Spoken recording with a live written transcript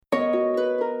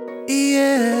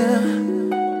Yeah.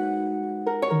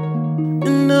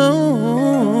 No.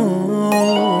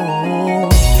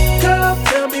 Girl,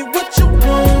 tell me what you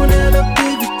want and I'll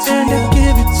give it to you.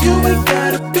 You ain't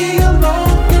gotta be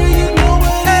alone, girl, you know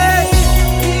it. Hey,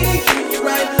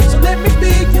 right, so let me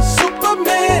be your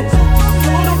Superman.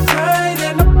 Hold on tight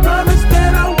and I promise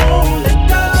that I won't let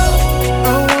go.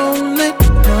 I won't let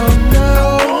go, no.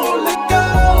 I won't let go.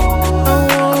 I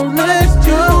won't let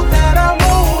you that I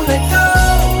won't let go.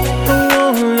 I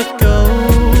won't let go.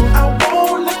 I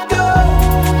won't let go.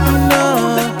 I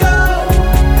won't let go.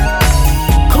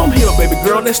 Come here, baby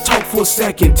girl, let's talk for a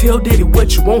second. Tell daddy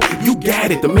what you want, you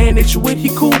got it. The man that you with, he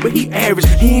cool, but he average.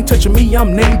 He ain't touching me,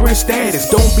 I'm name brand status.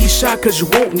 Don't be shy cause you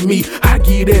wantin' me. I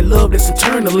give you that love that's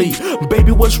eternally.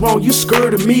 Baby, what's wrong? You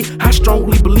scared of me. I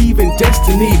strongly believe in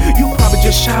destiny. You probably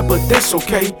just shy, but that's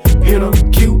okay. In a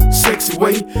cute, sexy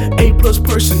way. A+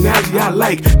 personality I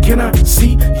like. Can I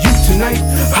see you tonight?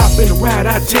 Hop in the ride,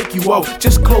 I'll take you off.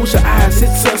 Just close your eyes,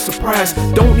 it's a surprise.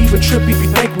 Don't even trip if you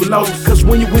think we lost, cause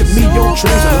when you're with me, your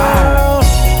dreams are live.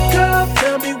 Girl,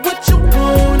 tell me what you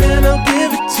want and I'll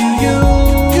give it to you.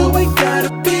 You ain't gotta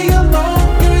be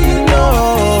alone, girl, you know.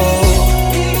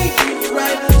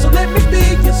 Right, so let me be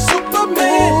your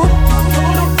Superman.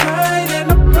 Hold on tight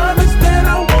and I promise that I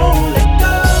won't let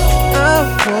go. I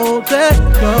won't let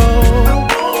go. I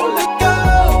won't let go.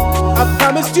 I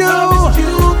promised you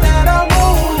that I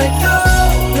won't let go.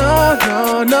 No, no,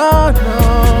 no, no.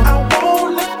 I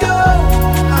won't let go.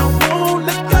 I won't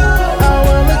let go. I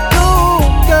won't let go,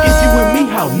 girl. If you with me,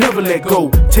 I'll never let go.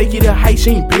 Take you to heights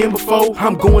you ain't been before.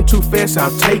 I'm going too fast,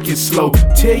 I'll take it slow.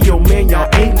 Tell your man y'all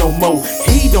ain't no more.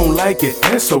 He don't like it,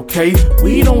 that's okay.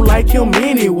 We don't like him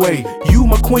anyway. You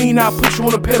my queen, I put you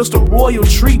on a pedestal. Royal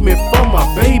treatment for my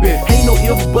baby. Ain't no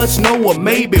if, buts, no or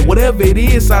maybe. Whatever it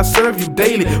is, I serve you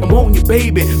daily. I'm wanting you,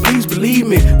 baby, please believe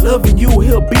me. Loving you,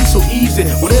 he'll be so easy.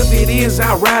 Whatever it is,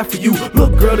 I'll ride for you.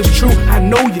 Look, girl, it's true, I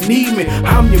know you need me.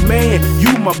 I'm your man,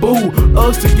 you my boo.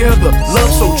 Us together,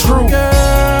 love so true.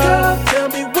 Girl, tell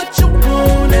me what you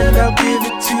want and I'll give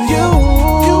it to you.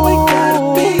 You ain't gotta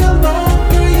be alone,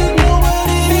 girl, you know what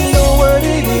it is. You know what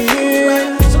it is.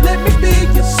 Right, so let me be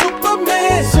your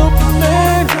Superman.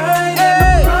 Superman, right, and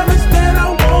I promise that I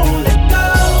won't let go.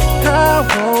 I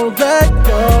won't let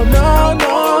go, no,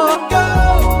 no.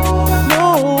 No,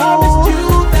 I promised you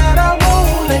that I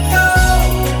won't let go.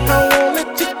 I won't let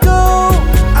you go.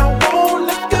 I won't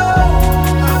let go.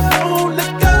 I won't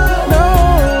let go. No.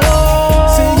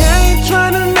 See, I ain't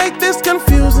trying to make this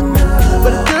confusing,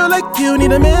 but a girl like you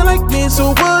need a man like me. So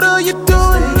what are you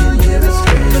doing?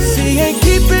 Cause he ain't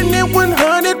keeping it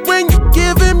 100 when you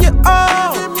give him your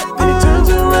all. Then he turns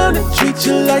around and treats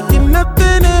you like you're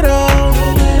nothing at all.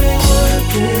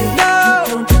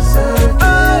 No,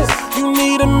 oh, you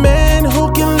need a man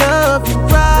who can love you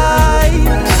right.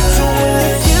 So when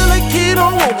you feel like he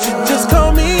don't want you, just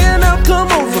call me and I'll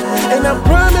come over. And I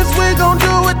promise we're gon'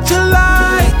 do what you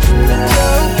like.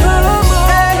 Come on,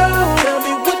 tell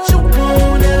me what you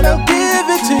want and I'll give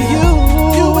it to you.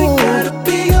 You ain't gotta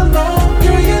be alone,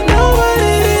 girl, you know what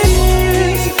it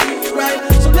is. Right,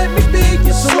 so let me be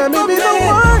your Superman. Let me be the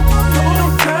one. Hold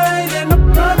on tight and I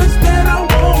promise that I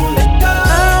won't let go.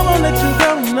 I won't let you go,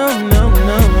 no, no, no,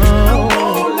 no. I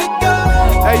won't let go.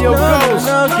 Hey, yo, Ghost,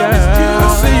 I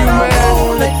see you, man. I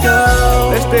won't let go.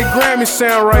 That's that Grammy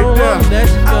sound right I won't there. let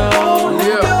you go.